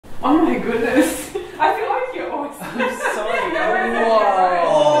Oh my goodness. I feel like you're always... I'm sorry.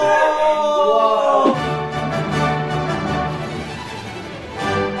 Whoa.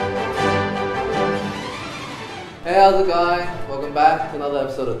 Hey, how's it going? Welcome back to another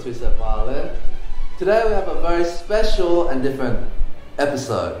episode of Two Step Violin. Today we have a very special and different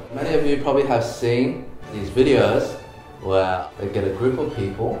episode. Many of you probably have seen these videos where they get a group of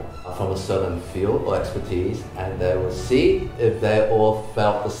people from a certain field or expertise and they will see if they all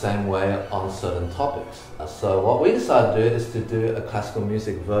felt the same way on certain topics. So what we decided to do is to do a classical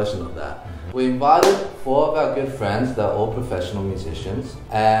music version of that. We invited 4 of our good friends, they're all professional musicians,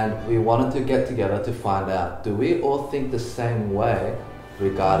 and we wanted to get together to find out, do we all think the same way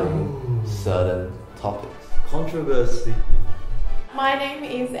regarding certain topics? Controversy. My name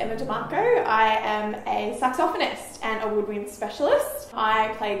is Emma DeMarco. I am a saxophonist and a woodwind specialist. I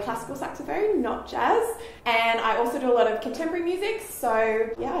play classical saxophone, not jazz, and I also do a lot of contemporary music, so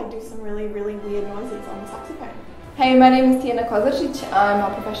yeah, I do some really weird noises on the saxophone. Hey, my name is Tijana Kozarcic. I'm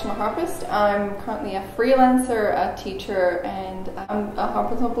a professional harpist. I'm currently a freelancer, a teacher, and I'm a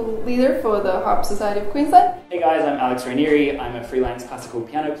harp ensemble leader for the Harp Society of Queensland. Hey guys, I'm Raineri. I'm a freelance classical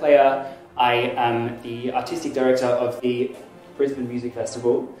piano player. I am the artistic director of the Brisbane Music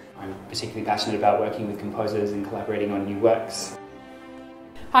Festival. I'm particularly passionate about working with composers and collaborating on new works.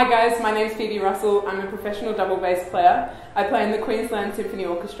 Hi guys, my name is Phoebe Russell. I'm a professional double bass player. I play in the Queensland Symphony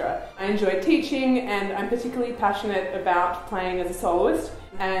Orchestra. I enjoy teaching and I'm particularly passionate about playing as a soloist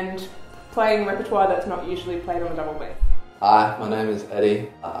and playing repertoire that's not usually played on a double bass. Hi, my name is Eddy.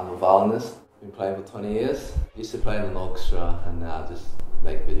 I'm a violinist. Been playing for 20 years. Used to play in an orchestra and now I just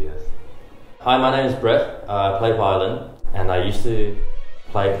make videos. Hi, my name is Brett. I play violin and I used to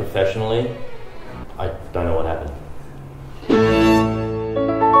play professionally. I don't know what happened.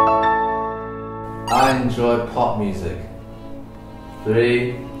 I enjoy pop music.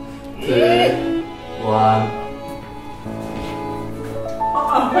 3, 2, 1.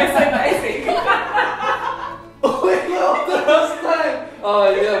 Oh, we're so basic. Wait, what the first time? Oh,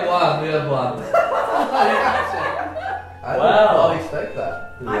 you have one. I didn't expect that.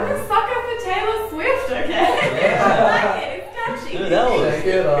 I'm a sucker for Taylor Swift, okay? Yeah. I like it, it's catchy. Dude, that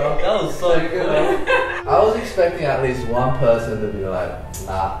was so good. I was expecting at least one person to be like,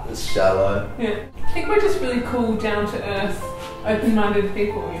 nah, it's shallow. Yeah. I think we're just really cool, down to earth, open-minded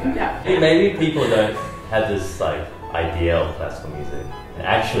people, you know? Yeah. Maybe people don't have this idea of classical music. And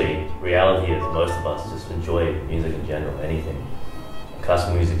actually, reality is most of us just enjoy music in general, anything.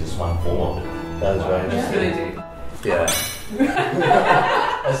 Classical music is just one form of it. That was very Just interesting. really do. Yeah.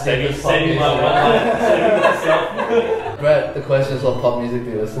 Saving myself. Brett, the question is, what pop music do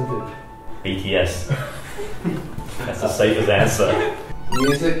you listen to? BTS. That's the safest answer.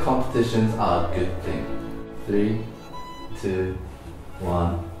 Music competitions are a good thing. 3, 2,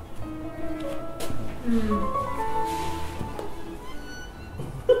 1.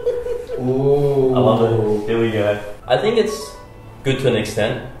 Ooh. I love it. Here we go. I think it's good to an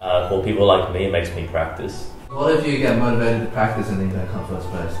extent. For people like me, it makes me practice. What if you get motivated to practice and then you don't come first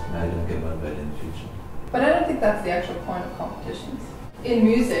place? Now you don't get motivated in the future. But I don't think that's the actual point of competitions. In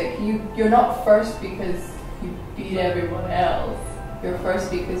music, you're not first because you beat everyone else. You're first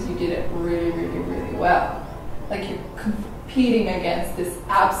because you did it really well. Like you're competing against this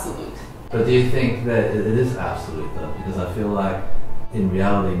absolute. But do you think that it is absolute though? Because I feel like in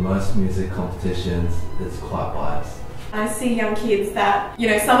reality most music competitions it's quite biased. I see young kids that,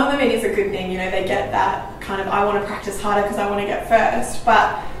 some of them it is a good thing, they get that kind of, I want to practice harder because I want to get first,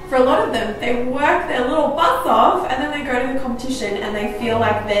 but for a lot of them, they work their little butts off and then they go to the competition and they feel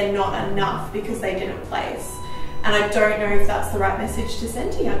like they're not enough because they didn't place. And I don't know if that's the right message to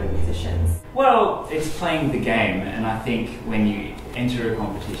send to younger musicians. Well, it's playing the game, and I think when you enter a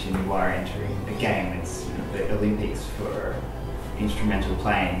competition, you are entering a game. It's the Olympics for instrumental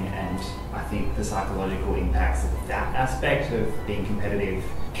playing, and I think the psychological impacts of that aspect of being competitive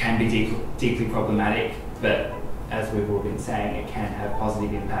can be deeply problematic, but as we've all been saying, it can have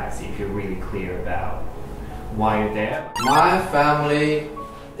positive impacts if you're really clear about why you're there. My family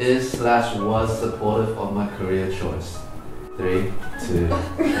is/was supportive of my career choice. 3, 2, 1.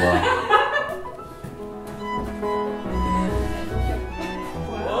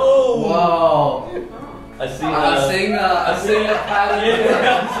 Whoa! I see a pattern.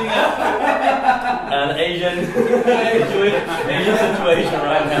 An Asian situation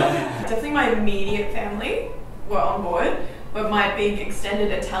right now. Definitely my immediate family were on board, but my big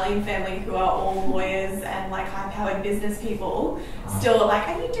extended Italian family who are all lawyers and high-powered business people still are like,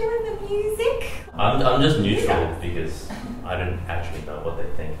 are you doing the music? I'm just neutral because I don't actually know what they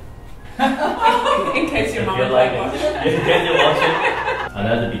think. In case your If mum you're would like, like watch. in case you're watching. I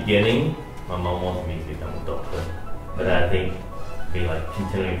know at the beginning, my mum wanted me to become a doctor, but then I think being like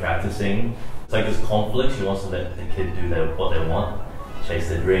continuing practicing, it's like this conflict. She wants to let the kid do what they want, chase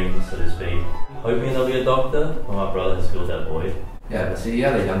their dreams, so to speak. Hoping they'll be a doctor, but my brother has filled that void. Yeah, but see, you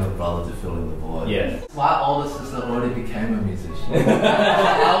had a younger brother to fill in the void. Yeah. My older sister already became a musician.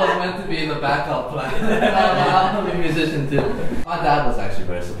 I was meant to be the backup player. I want to be a musician too. My dad was actually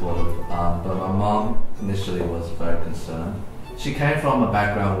very supportive, but my mom initially was very concerned. She came from a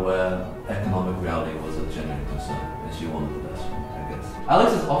background where economic reality was a genuine concern, and she wanted the best for me, I guess.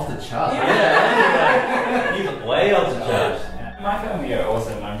 Alex is off the chart. Yeah, he's way off the charts. My family are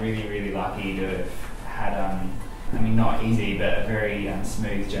awesome. I'm really, really lucky to have had, not easy, but a very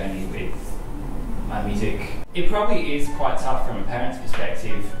smooth journey with my music. It probably is quite tough from a parent's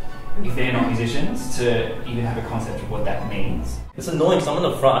perspective, if they're not musicians, to even have a concept of what that means. It's annoying, 'cause I'm in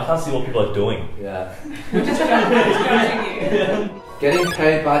the front, I can't see what people are doing. Yeah. We're just judging you. Getting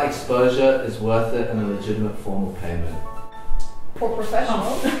paid by exposure is worth it and a legitimate form of payment. For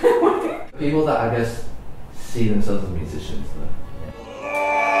professionals. People that I guess see themselves as musicians though.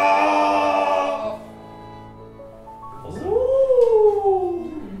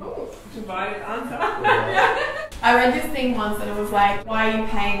 Divided answer. I read this thing once and it was like, why are you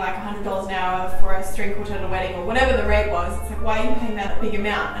paying like $100 an hour for a string quartet at a wedding or whatever the rate was? It's like, why are you paying that big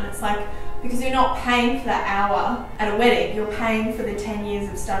amount? And it's like, because you're not paying for that hour at a wedding, you're paying for the 10 years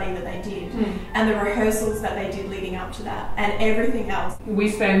of study that they did and the rehearsals that they did leading up to that and everything else. We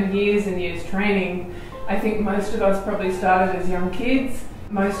spend years and years training. I think most of us probably started as young kids.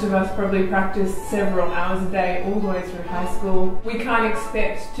 Most of us probably practiced several hours a day all the way through high school. We can't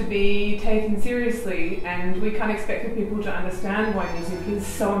expect to be taken seriously, and we can't expect for people to understand why music is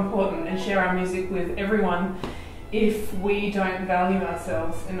so important and share our music with everyone if we don't value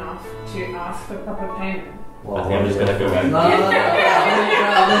ourselves enough to ask for proper payment. I think I'm just gonna go back.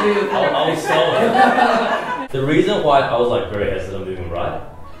 I'll solve it. The reason why I was like very hesitant on moving right,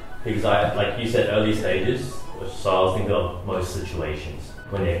 because I, like you said, early stages, so I was thinking of most situations.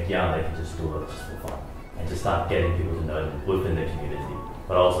 When they're young, they can just do it just for fun and just start getting people to know them within the community.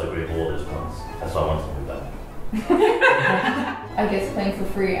 But I also agree with all those points. That's why I wanted to move back. I guess playing for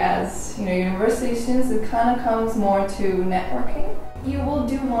free as university students, it kind of comes more to networking. You will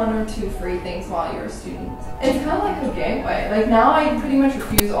do one or two free things while you're a student. It's kind of like a gateway. Like now I pretty much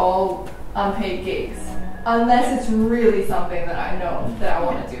refuse all unpaid gigs unless it's really something that I know that I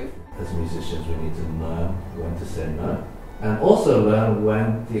want to do. As musicians, we need to learn when to say no. And also learn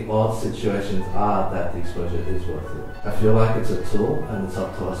when the odd situations are that the exposure is worth it. I feel like it's a tool and it's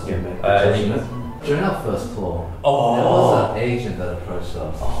up to us to make the judgment. During our first tour, there was an agent that approached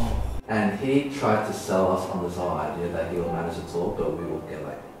us. And he tried to sell us on this whole idea that he would manage a tour, but we would get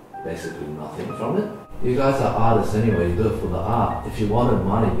like basically nothing from it. You guys are artists anyway, you do it for the art. If you wanted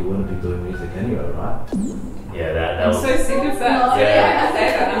money, you wouldn't be doing music anyway, right? Yeah, that I'm was... so sick of that. Yeah. I say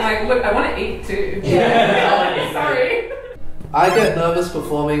that. I'm like, look, I want to eat too. Yeah. Sorry. I get nervous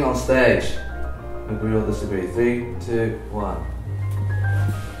performing on stage. Agree or disagree? 3, 2, 1.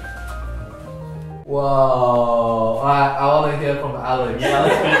 Whoa! I want to hear from Alex. Yeah,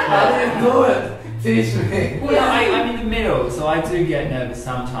 how do you do it? Teach me. Well, I'm in the middle, so I do get nervous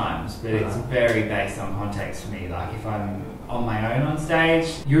sometimes, but it's very based on context for me. Like if I'm on my own on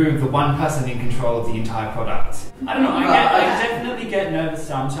stage, you're the one person in control of the entire product. I don't know, I definitely get nervous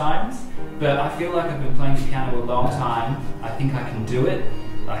sometimes, but I feel like I've been playing the piano a long time. I think I can do it.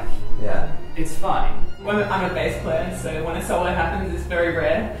 Like, it's fine. I'm a bass player, so when a solo happens, it's very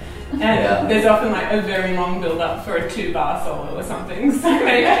rare. And there's often like a very long build up for a 2-bar solo or something. So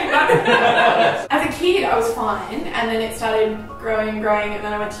maybe As a kid, I was fine, and then it started growing, and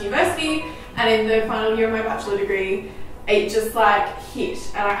then I went to university, and in the final year of my bachelor degree, it just like hit,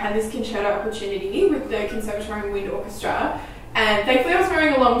 and I had this concerto opportunity with the Conservatorium Wind Orchestra. And thankfully I was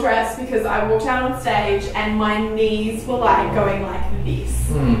wearing a long dress because I walked out on stage and my knees were like going like this.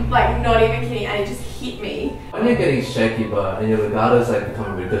 Like not even kidding, and it just hit me. When you're getting shaky but and your legato is like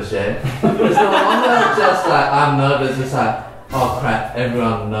becoming ricochet, it's no longer just like I'm nervous, it's like, oh crap,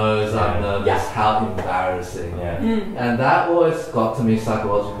 everyone knows I'm nervous, how embarrassing. And that always got to me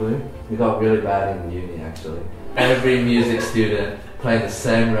psychologically. It got really bad in uni actually. Every music student playing the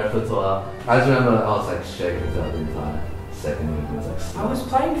same repertoire. I just remember I was like shaking throughout the entire second movement. Like, I was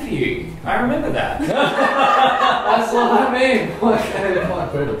playing for you. I remember that. that's what I mean. Okay,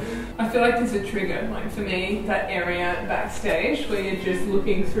 fine. I feel like there's a trigger, like for me, that area backstage where you're just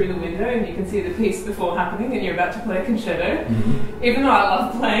looking through the window and you can see the piece before happening and you're about to play a concerto. Even though I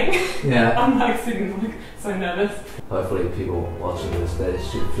love playing, I'm like sitting like so nervous. Hopefully people watching this, they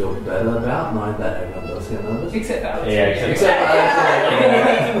should feel better about knowing that everyone does get nervous. Except Alex. Except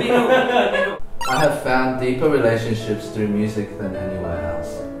I have found deeper relationships through music than anywhere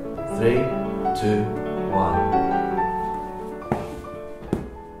else. 3, 2, 1.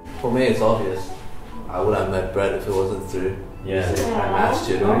 For me, it's obvious. I would have met Brett if it wasn't through music and maths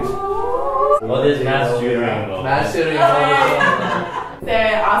tutoring. What is maths tutoring? Maths tutoring is obvious.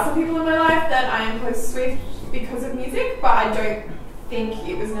 There are some people in my life that I am close with because of music, but I don't think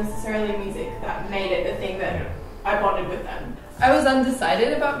it was necessarily music that made it the thing that I bonded with them. I was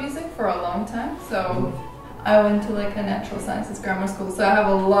undecided about music for a long time, so I went to like a natural sciences grammar school, so I have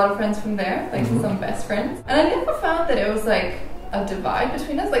a lot of friends from there, like some best friends. And I never found that it was like a divide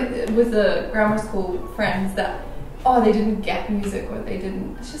between us, like with the grammar school friends that, they didn't get music or they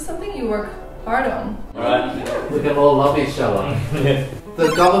didn't. It's just something you work hard on. Alright. We can all love each other.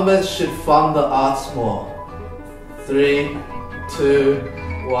 The government should fund the arts more. 3, 2,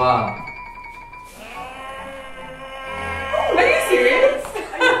 1. Are you serious?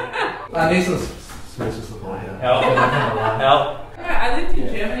 I need some spiritual support here. Help. I lived in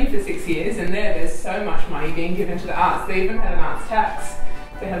Germany for 6 years and there's so much money being given to the arts. They even had an arts tax.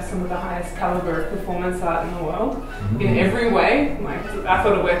 They have some of the highest caliber of performance art in the world. In every way. Like, I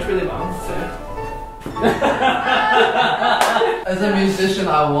thought it worked really well. So. As a musician,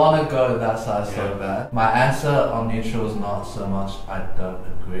 I want to go to that side so bad. My answer on neutral is not so much I don't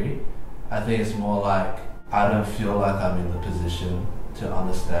agree. I think it's more like I don't feel like I'm in the position to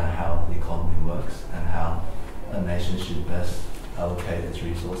understand how the economy works and how a nation should best allocate its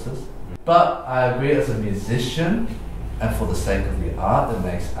resources. But I agree as a musician, and for the sake of the art, it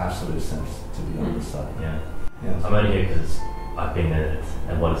makes absolute sense to be on the side. I'm only here because I've been in it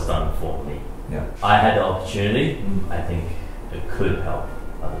and what it's done for me. I had the opportunity. I think it could help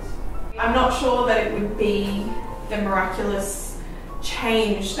others. I'm not sure that it would be the miraculous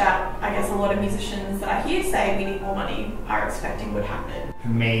change that I guess a lot of musicians that I hear say we need more money are expecting would happen. For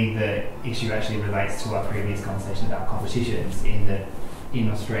me, the issue actually relates to our previous conversation about competitions, in that in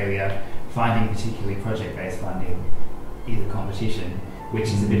Australia, finding particularly project-based funding is a competition, which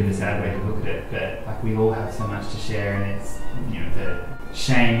is a bit of a sad way to look at it, but like we all have so much to share, and it's, the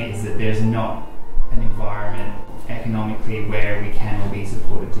shame is that there's not an environment economically where we can all be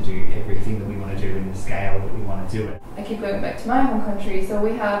supported to do everything that we want to do in the scale that we want to do it. I keep going back to my home country, so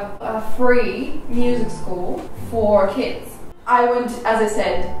we have a free music school for kids. I went, as I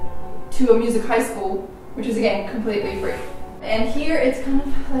said, to a music high school, which is again completely free. And here it's kind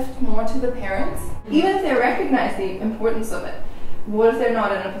of left more to the parents. Even if they recognize the importance of it, what if they're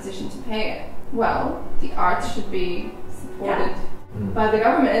not in a position to pay it? Well, the arts should be supported by the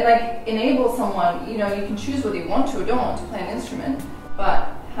government and like enable someone, you can choose whether you want to or don't want to play an instrument, but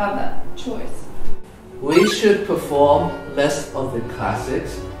have that choice. We should perform less of the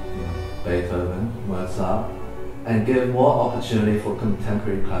classics, Beethoven, Mozart, and give more opportunity for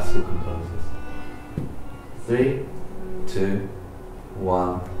contemporary classical composers. 3, 2,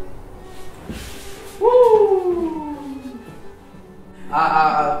 1. Woo!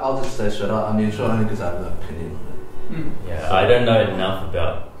 I'll just say straight up, I'm neutral only because I have no opinion on it. I don't know enough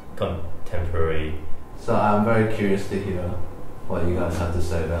about contemporary. So I'm very curious to hear what you guys have to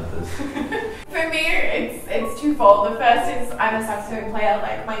say about this. For me, it's twofold. The first is I'm a saxophone player.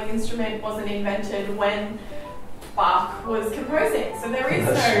 Like, my instrument wasn't invented when Bach was composing, so there is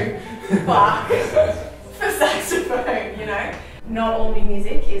no Bach for saxophone, Not all new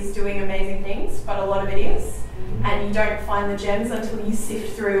music is doing amazing things, but a lot of it is. And you don't find the gems until you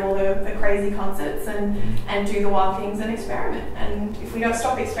sift through all the crazy concerts and do the wild things and experiment. And if we don't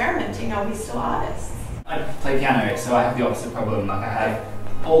stop experimenting, are we still artists? I play piano, so I have the opposite problem. Like, I have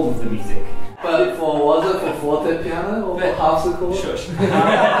all of the music. But was it for forte piano or for harpsichord? Shush.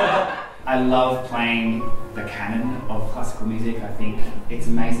 I love playing the canon of classical music. I think it's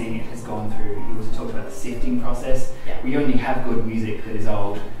amazing. It has gone through, you also talked about the sifting process. We only have good music that is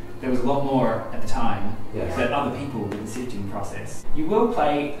old. There was a lot more at the time that other people did the sifting process. You will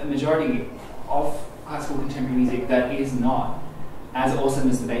play a majority of classical contemporary music that is not as awesome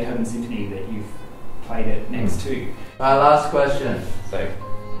as the Beethoven Symphony that you've played it next to. My last question. So,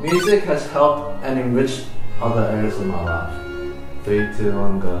 music has helped and enriched other areas of my life. 3, 2,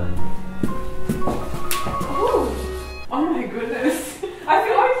 1, go. Ooh. Oh my goodness. I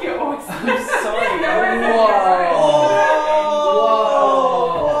feel like you're always I'm sorry.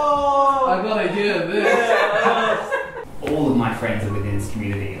 I gotta hear this. All of my friends are within this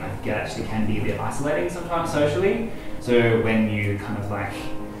community, and I get socially. So when you kind of like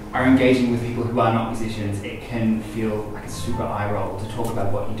are engaging with people who are not musicians, it can feel like a super eye roll to talk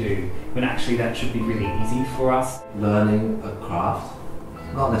about what you do, when actually that should be really easy for us. Learning a craft,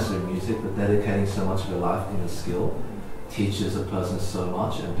 not necessarily music, but dedicating so much of your life in a skill, teaches a person so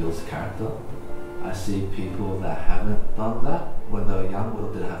much and builds character. I see people that haven't done that when they were young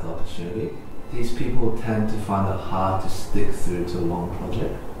or didn't have the opportunity. These people tend to find it hard to stick through to a long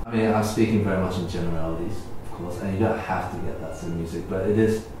project. I mean, I'm speaking very much in generalities, of course, and you don't have to get that through music, but it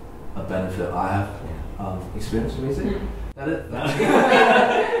is a benefit. I have experience with music. That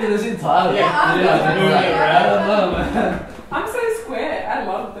it is entirely. I don't know, man. I'm so square. I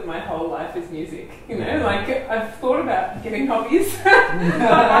love that my whole life is music. You know, like I've thought about getting hobbies.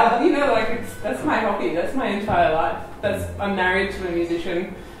 But, you know, like that's my hobby. That's my entire life. I'm married to a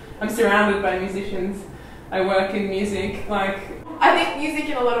musician. I'm surrounded by musicians. I work in music. Like I think music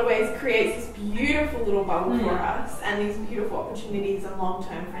in a lot of ways creates this beautiful little bubble for us, and these beautiful opportunities and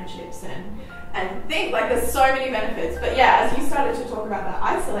long-term friendships and think like there's so many benefits. But yeah, as you started to talk about that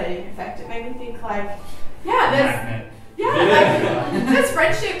isolating effect, it made me think like, there's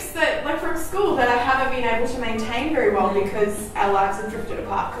friendships that like from school that I haven't been able to maintain very well because our lives have drifted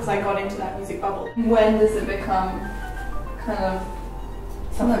apart because I got into that music bubble. When does it become kind of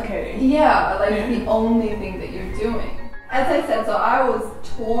suffocating? Yeah, like the only thing that you're doing. As I said, so I was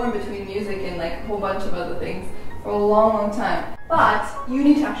torn between music and like a whole bunch of other things for a long, long time. But you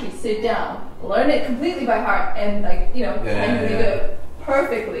need to actually sit down, learn it completely by heart, and like, you know, do it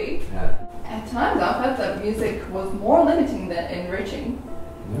perfectly. Yeah. At times I felt that music was more limiting than enriching.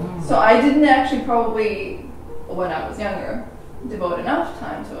 So I didn't actually probably, when I was younger, devote enough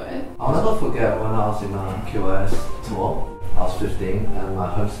time to it. I'll never forget when I was in QS tour. I was 15 and my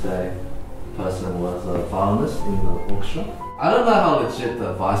homestay person was a violinist in the orchestra. I don't know how legit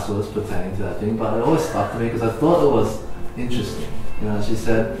the advice was pertaining to that thing, but it always stuck to me because I thought it was interesting. You know, she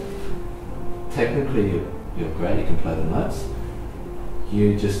said, technically you're great, you can play the notes.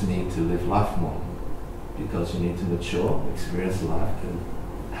 You just need to live life more because you need to mature, experience life, and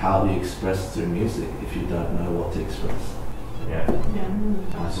how do you express through music if you don't know what to express? Yeah.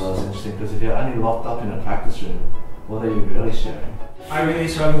 As well as interesting because if you're only locked up in a practice room, what are you really sharing? I really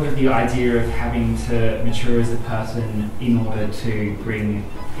struggle with the idea of having to mature as a person in order to bring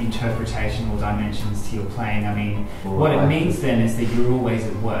interpretational dimensions to your playing. I mean, what it means then is that you're always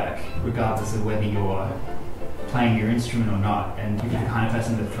at work, regardless of whether you're playing your instrument or not, and you're the kind of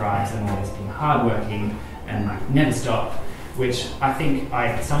person that thrives on always being hardworking and like never stop, which I think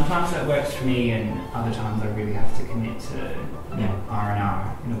sometimes that works for me, and other times I really have to commit to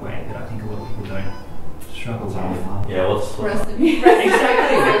R&R in a way that I think a lot of people don't struggle with. Yeah, what's Exactly.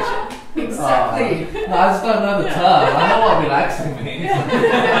 Exactly. No, I just don't know the term. I know what relaxing means.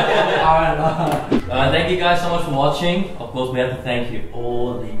 Thank you guys so much for watching. Of course, we have to thank you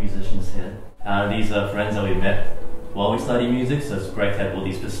all the musicians here. These are friends that we met while we study music, so it's great to have all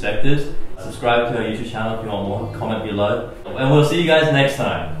these perspectives. Subscribe to our YouTube channel if you want more. Comment below. And we'll see you guys next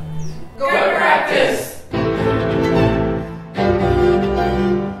time. Go practice!